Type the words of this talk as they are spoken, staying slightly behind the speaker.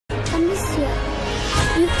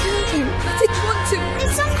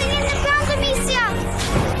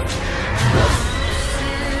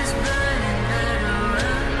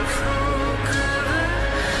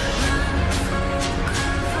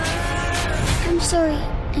I'm sorry.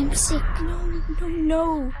 I'm sick.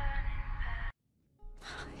 No.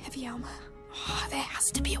 Heavy armor. Oh, there has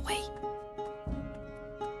to be a way.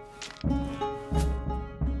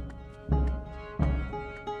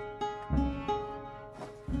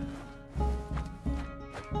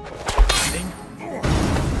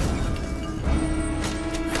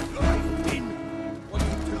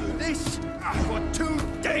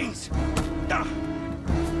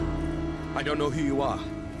 I don't know who you are,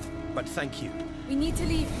 but thank you. We need to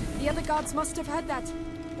leave. The other guards must have heard that.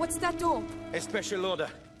 What's that door? A special order.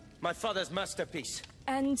 My father's masterpiece.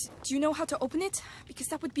 And do you know how to open it? Because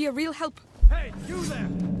that would be a real help. Hey, you there!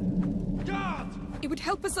 Guard! It would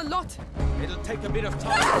help us a lot. It'll take a bit of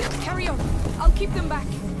time. Carry on. I'll keep them back.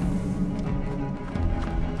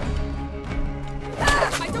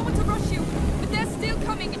 I don't want to rush you, but they're still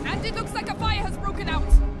coming, and it looks like a fire has broken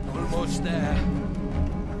out. Almost there.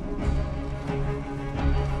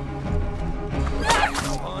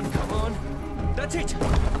 Come on. That's it.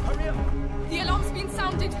 Hurry up. The alarm's been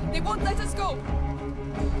sounded. They won't let us go.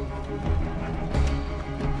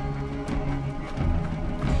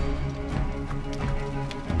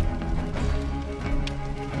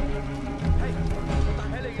 Hey, what the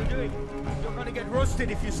hell are you doing? You're gonna get roasted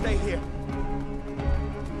if you stay here.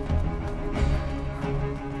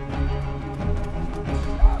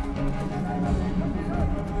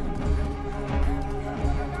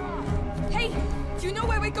 Do you know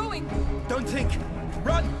where we're going? Don't think.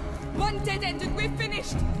 Run! One dead end and we're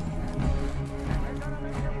finished.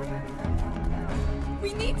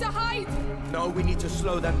 We need to hide. No, we need to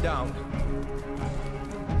slow them down.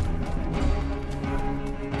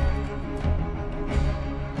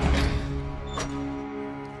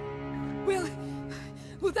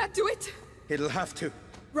 Will that do it? It'll have to.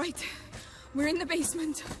 Right. We're in the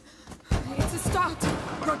basement. It's a start.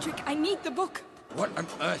 Roderick, I need the book. What on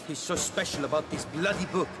earth is so special about this bloody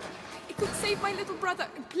book? It could save my little brother.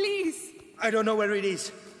 Please. I don't know where it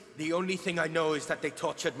is. The only thing I know is that they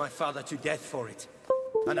tortured my father to death for it.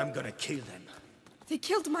 And I'm gonna kill them. They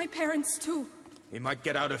killed my parents too. We might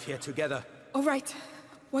get out of here together. All right.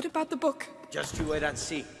 What about the book? Just you wait and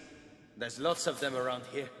see. There's lots of them around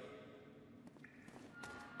here.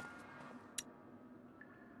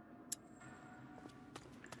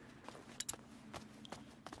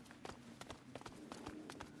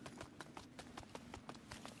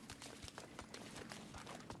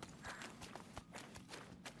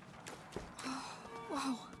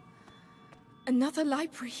 Wow. Another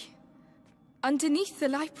library. Underneath the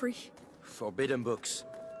library. Forbidden books.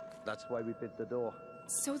 That's why we bit the door.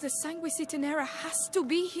 So the Sanguisitanera has to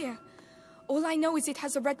be here. All I know is it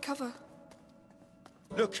has a red cover.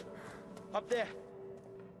 Look! Up there!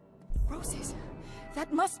 Roses.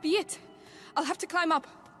 That must be it. I'll have to climb up.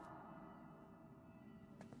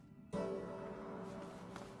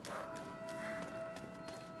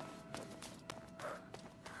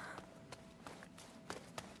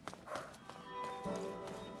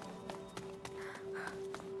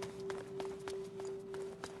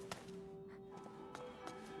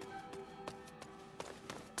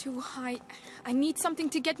 Too high. I need something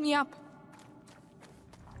to get me up.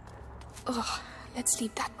 Ugh, let's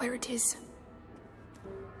leave that where it is.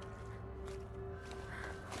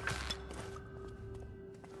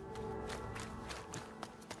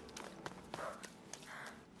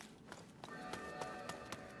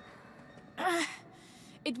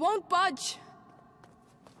 It won't budge.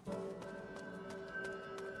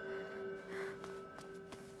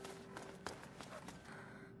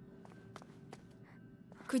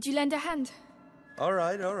 Could you lend a hand? All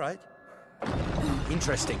right, all right.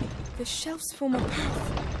 Interesting. The shelves form a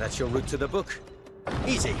path. That's your route to the book.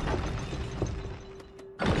 Easy.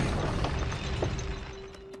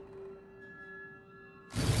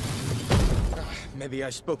 Maybe I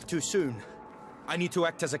spoke too soon. I need to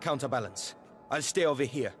act as a counterbalance. I'll stay over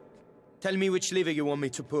here. Tell me which lever you want me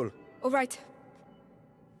to pull. All right.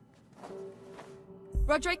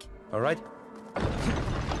 Roderick? All right.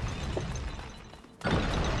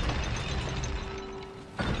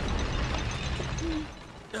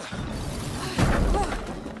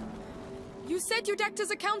 You said you'd act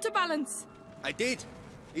as a counterbalance. I did.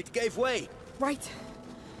 It gave way. Right.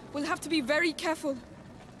 We'll have to be very careful.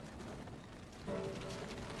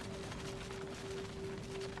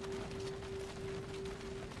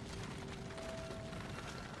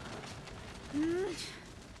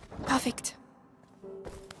 Perfect.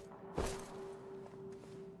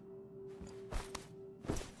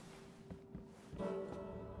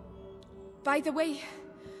 By the way,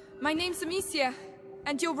 my name's Amicia,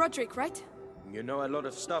 and you're Roderick, right? You know a lot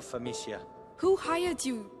of stuff, Amicia. Who hired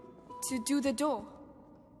you to do the door?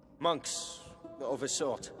 Monks, of a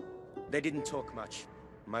sort. They didn't talk much.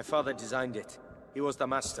 My father designed it. He was the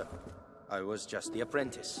master. I was just the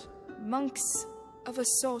apprentice. Monks of a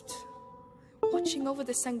sort, watching over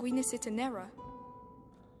the Sanguinis Itinera.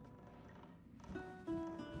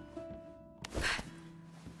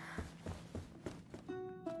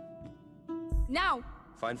 Now!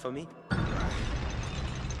 Fine for me?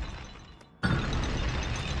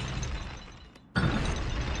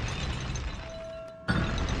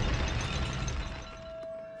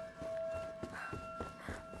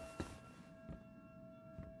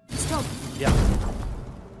 Stop! Yeah.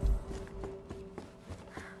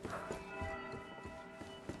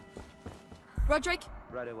 Roderick?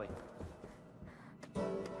 Right away.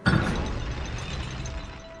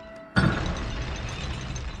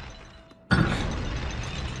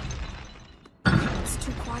 It's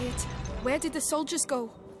too quiet. Where did the soldiers go?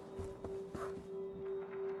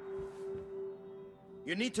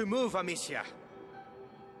 You need to move, Amicia.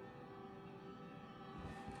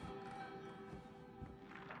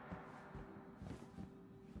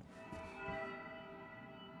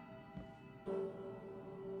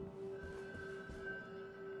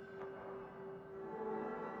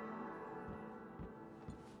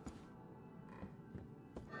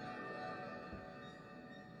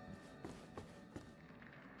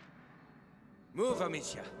 Move,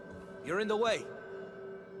 Amicia. You're in the way.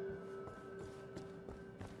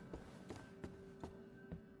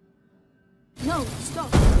 No,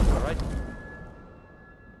 stop. All right.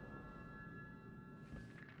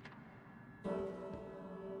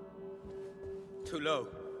 Too low.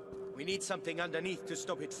 We need something underneath to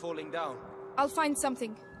stop it falling down. I'll find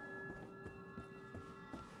something.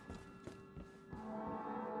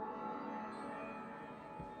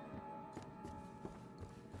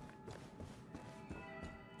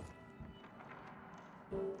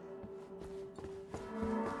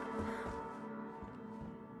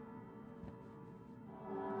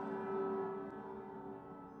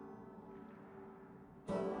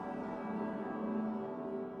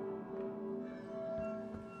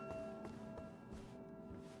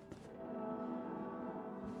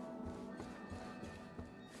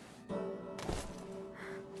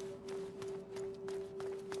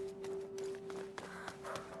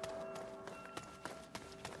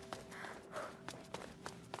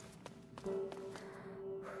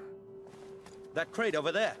 That crate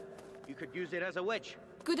over there. You could use it as a wedge.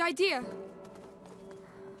 Good idea.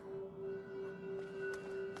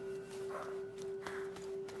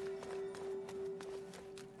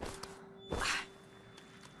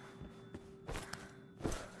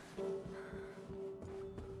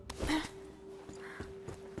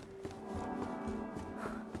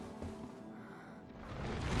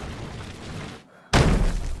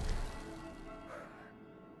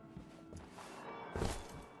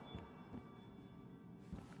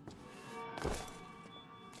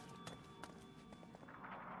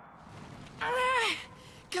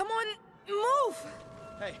 Come on, move!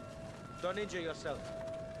 Hey, don't injure yourself.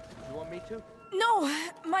 You want me to? No,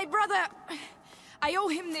 my brother. I owe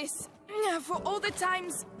him this. For all the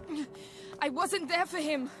times I wasn't there for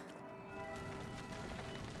him.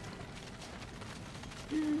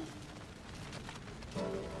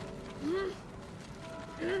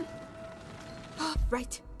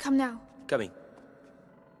 Right, come now. Coming.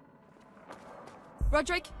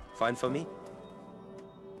 Roderick? Fine for me?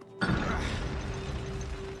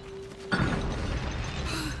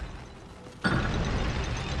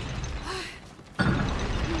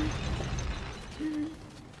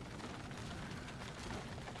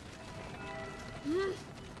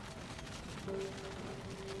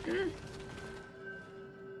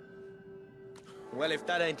 Well, if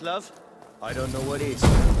that ain't love, I don't know what is.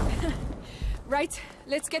 Right,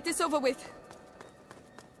 let's get this over with.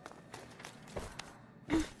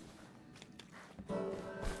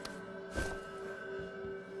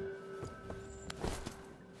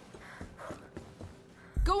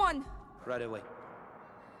 Go on. Right away.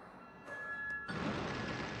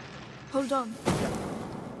 Hold on.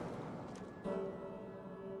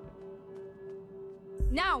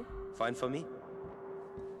 Now. Fine for me?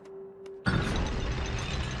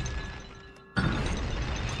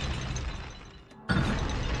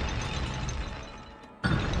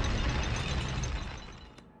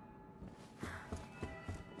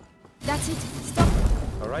 That's it. Stop.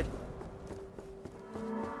 All right.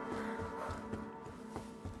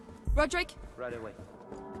 Roderick? Right away.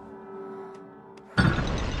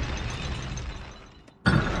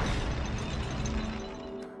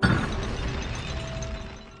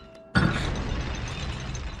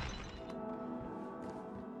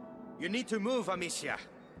 You need to move, Amicia.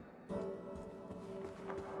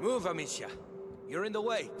 Move, Amicia. You're in the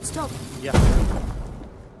way. Stop. Yeah.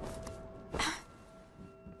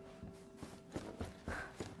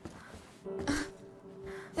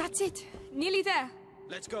 That's it. Nearly there.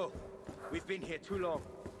 Let's go. We've been here too long.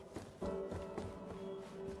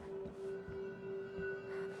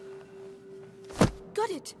 Got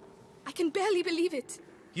it. I can barely believe it.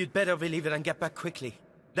 You'd better believe it and get back quickly.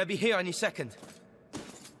 They'll be here any second.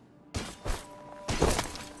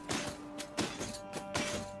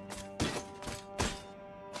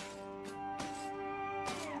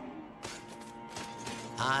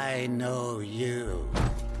 I know you,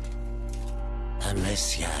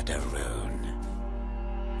 Amicia de Rune.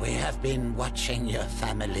 We have been watching your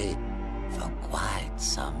family for quite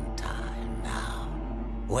some time now,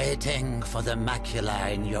 waiting for the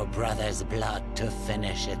macula in your brother's blood to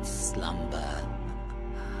finish its slumber.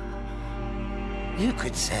 You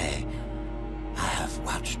could say, I have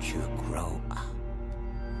watched you grow up.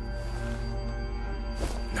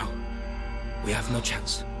 No. We have no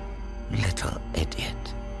chance. Little idiot.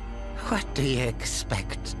 What do you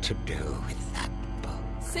expect to do with that book?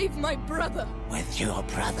 Save my brother. With your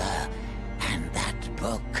brother and that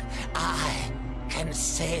book, I can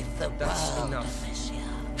save the That's world, enough. Amicia.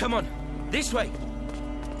 Come on, this way.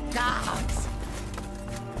 Guards!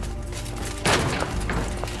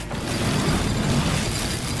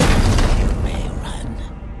 You may run,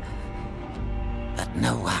 but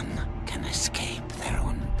no one can escape their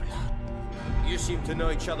own blood. You seem to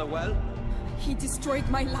know each other well. He destroyed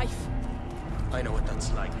my life. I know what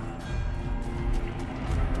that's like.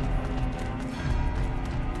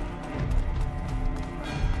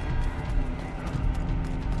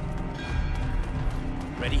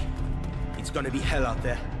 Ready? It's gonna be hell out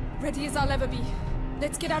there. Ready as I'll ever be.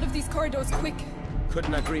 Let's get out of these corridors quick.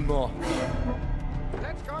 Couldn't agree more.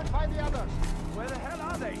 Let's go and find the others. Where the hell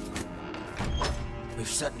are they? We've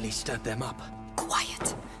certainly stirred them up.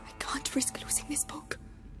 Quiet. I can't risk losing this book.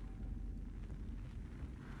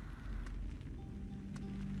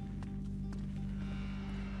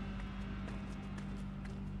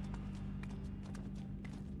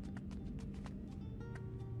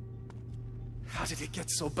 How did it get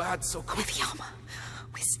so bad so quick? Heavy armor.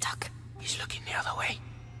 We're stuck. He's looking the other way.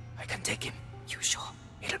 I can take him. You sure?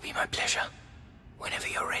 It'll be my pleasure. Whenever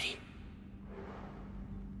you're ready.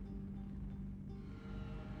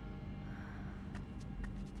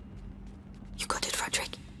 You got it,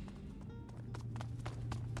 Frederick.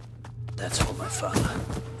 That's all my father.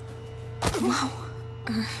 Wow.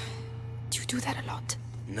 Do you do that a lot?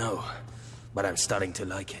 No, but I'm starting to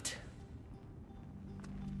like it.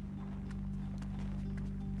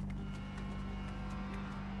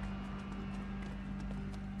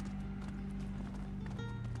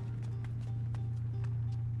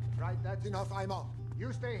 Right, that's enough, I'm off.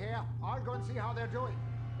 You stay here. I'll go and see how they're doing.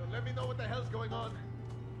 So let me know what the hell's going on.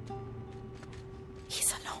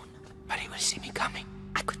 He's alone. But he will see me coming.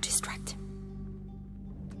 I could distract him.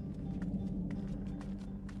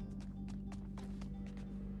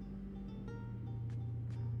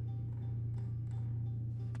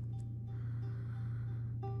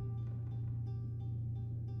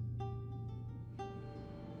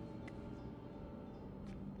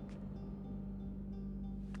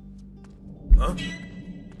 Huh?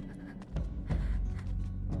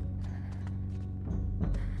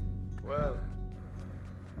 Well.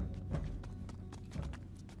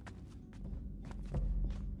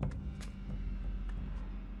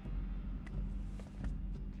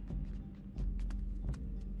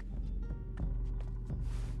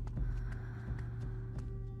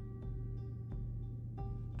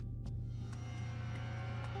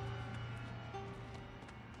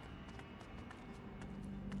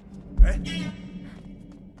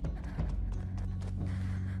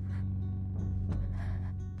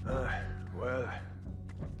 Well.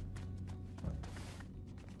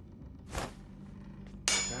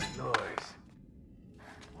 That noise.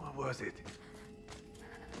 What was it?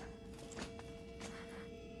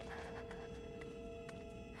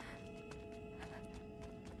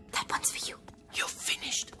 That one's for you. You're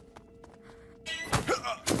finished.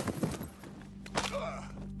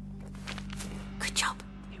 Good job.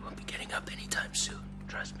 He won't be getting up anytime soon.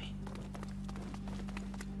 Trust me.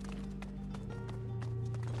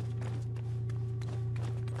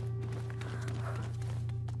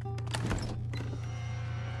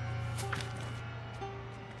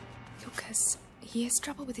 Lucas, he has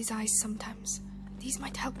trouble with his eyes sometimes. These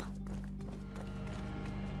might help.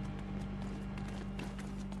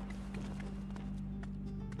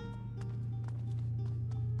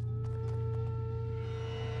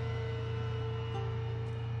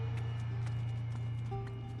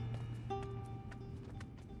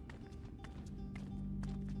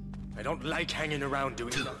 I don't like hanging around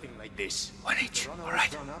doing nothing like this. One each,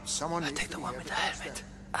 alright? I'll take the one with the helmet.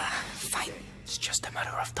 Fine. It's just a matter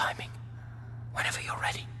of timing. Whenever you're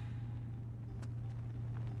ready.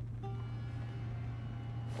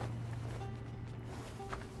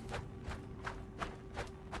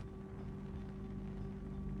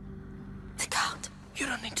 The card. You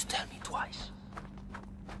don't need to tell me twice.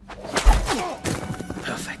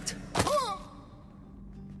 Perfect.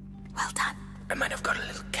 Well done. I might have got a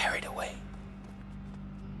little carried away.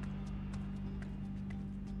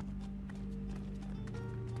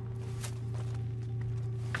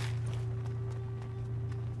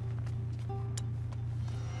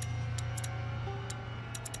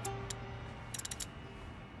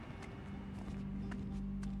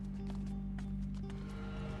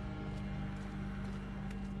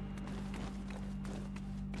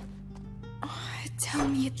 Tell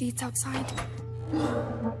me it leads outside.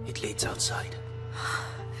 It leads outside.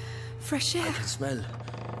 Fresh air. I can smell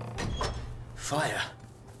fire.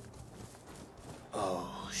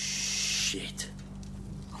 Oh, shit.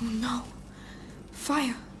 Oh no.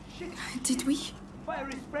 Fire. Did we? Fire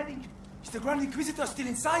is spreading. Is the Grand Inquisitor still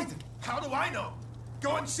inside? How do I know?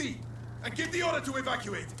 Go and see. And give the order to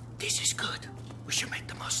evacuate. This is good. We should make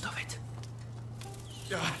the most of it.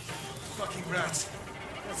 Ah, fucking rats.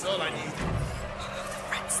 That's all I need.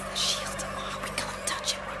 Rats, the shield. We can't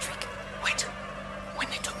touch him, Roderick. Wait. When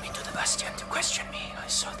they took me to the Bastion to question me, I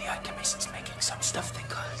saw the alchemists making some stuff they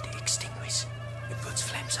call the extinguish. It puts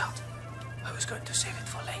flames out. I was going to save it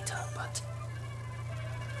for later, but...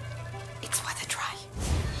 It's worth a try.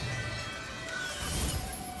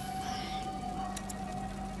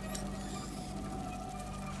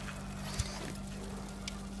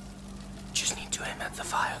 Just need to aim at the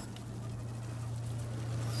fire.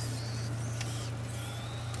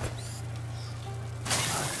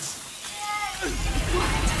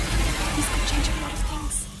 This could change a lot of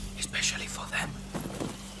things. Especially for them.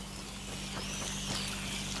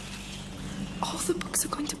 All the books are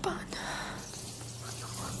going to burn.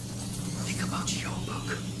 Think about your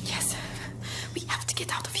book. Yes. We have to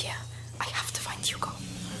get out of here. I have to find Hugo. I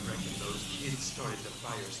reckon those kids started the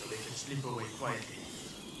fire so they could slip away quietly.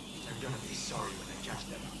 I'm gonna be sorry when I catch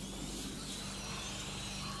them.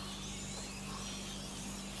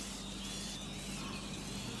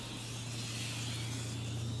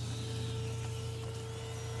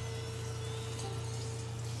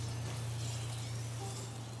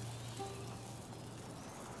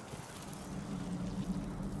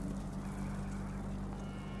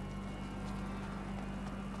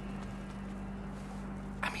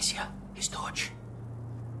 Amicia, his torch.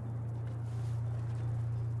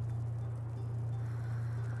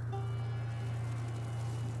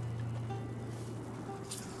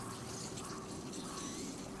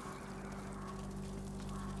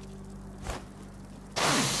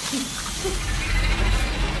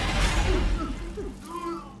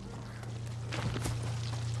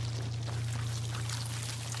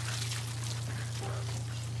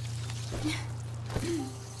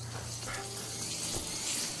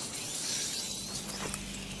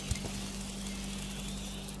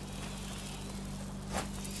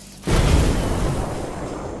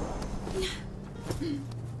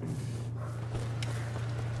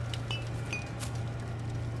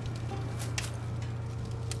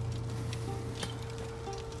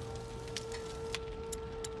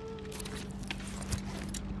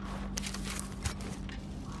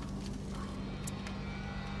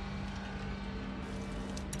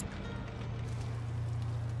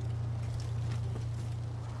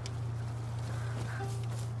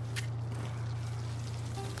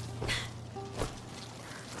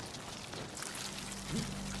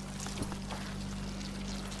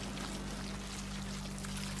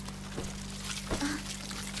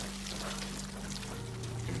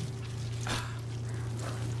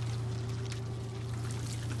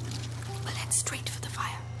 Straight for the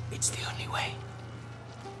fire. It's the only way.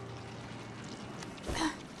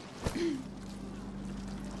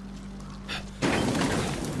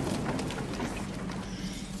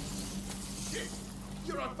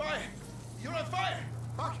 You're on fire! You're on fire!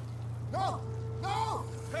 Fuck! No! No!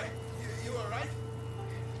 Hey, you all right?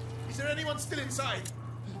 Is there anyone still inside?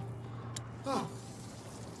 Oh.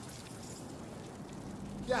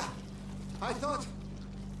 Yeah, I thought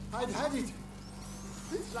I'd had it.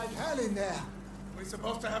 It's like hell in there. We're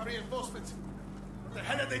supposed to have reinforcements. What the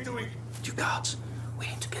hell are they doing? Two guards. We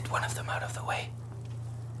need to get one of them out of the way.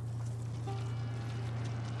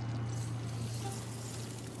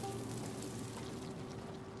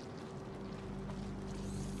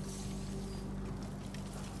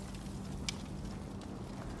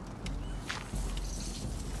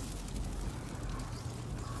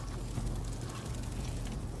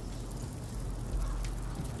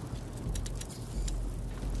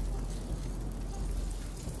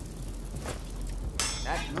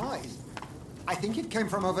 came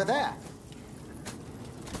from over there.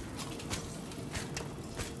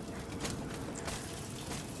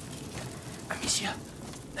 Amicia,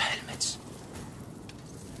 the helmets.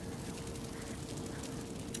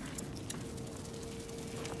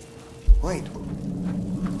 Wait.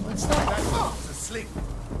 What's that? That's a sling.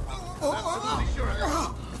 Absolutely sure.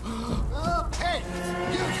 Hey!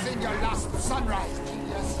 You've seen your last sunrise,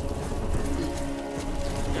 genius.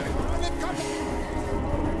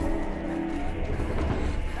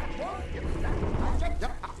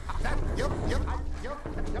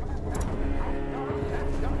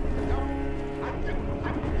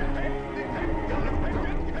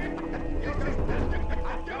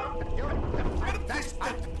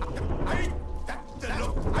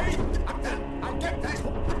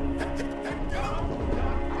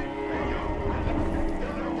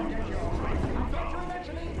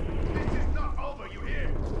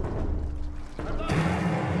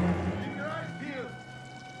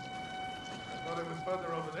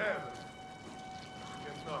 Further over there, but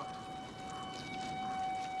guess not.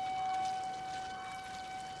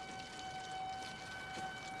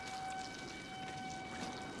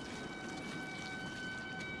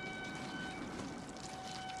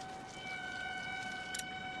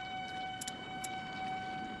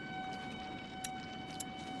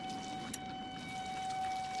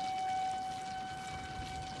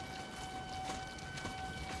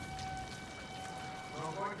 No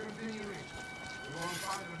point continuing. We won't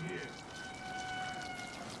find them here.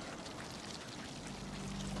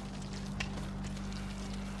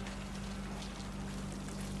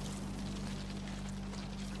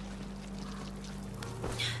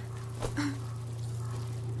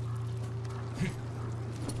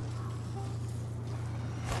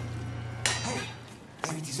 Hey,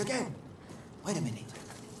 there it is again. Wait a minute.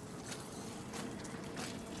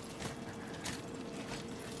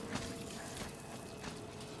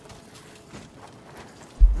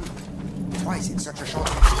 Twice in such a short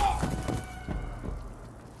time.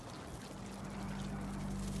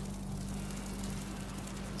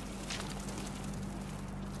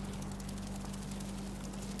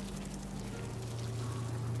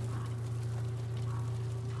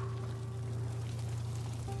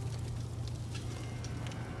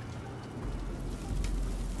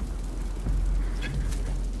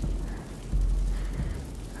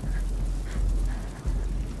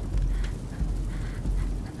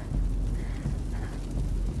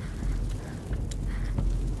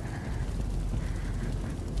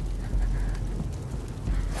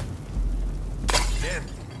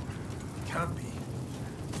 Can't be.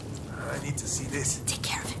 I need to see this. Take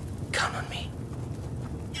care of it. Count on me.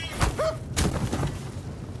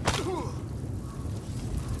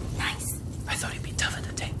 Nice. I thought he'd be tougher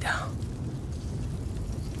to take down.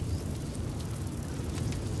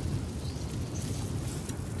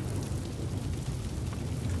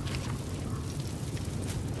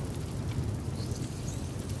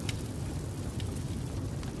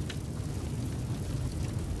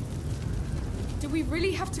 Do we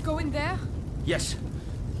really have to go in there? Yes.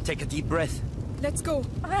 Take a deep breath. Let's go.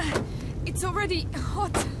 It's already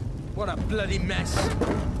hot. What a bloody mess.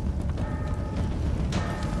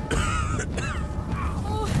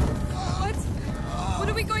 Oh, what? What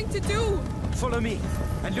are we going to do? Follow me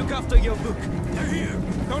and look after your book. They're here.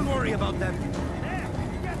 Don't worry about them.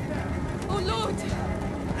 Oh, Lord.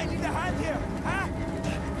 I need a hand here, huh?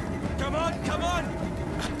 Come on, come on!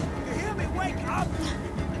 You hear me? Wake up!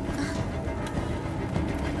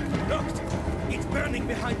 Look! It's burning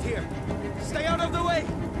behind here. Stay out of the way!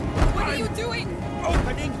 What are you doing?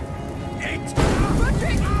 Opening it!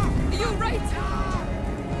 Roderick! Are you right?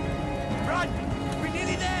 Run! We're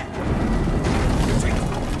nearly there! Quick!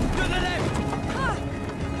 To the left! Ah!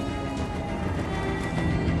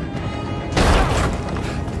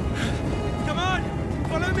 Come on!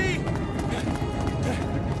 Follow me!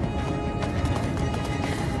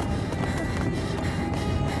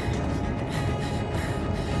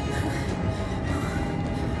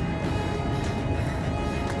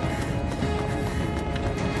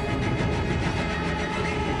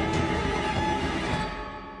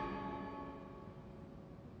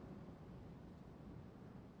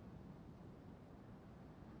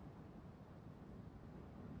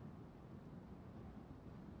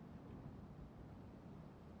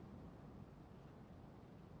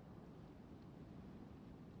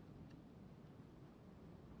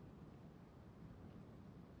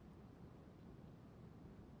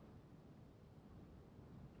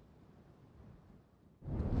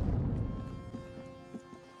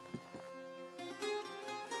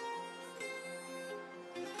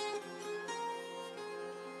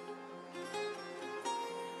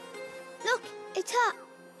 It's up.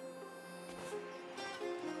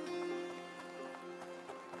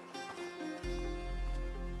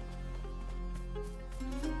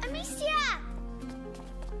 Amicia!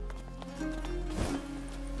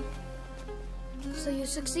 So you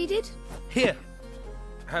succeeded? Here!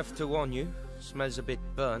 Have to warn you, smells a bit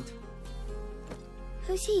burnt.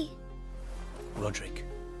 Who's he? Roderick.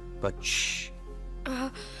 But shh.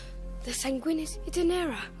 The Sanguinis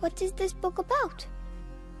Itinera. What is this book about?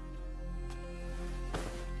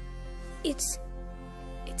 It's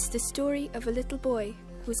the story of a little boy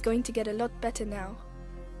who's going to get a lot better now.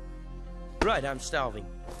 Right, I'm starving.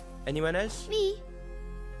 Anyone else? Me?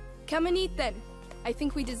 Come and eat then. I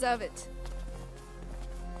think we deserve it.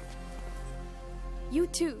 You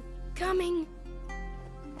too. Coming.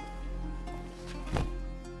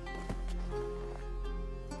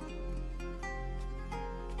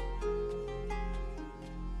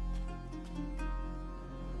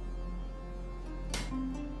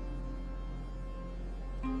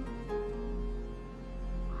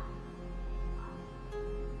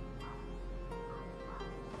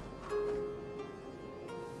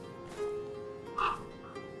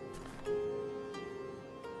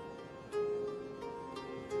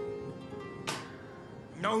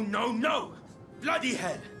 No, no, no! Bloody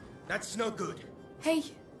hell! That's no good. Hey,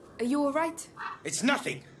 are you alright? It's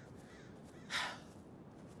nothing!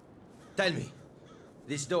 Tell me,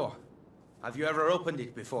 this door, have you ever opened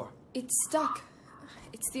it before? It's stuck.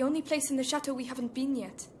 It's the only place in the chateau we haven't been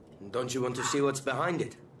yet. Don't you want to see what's behind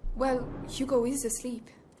it? Well, Hugo is asleep.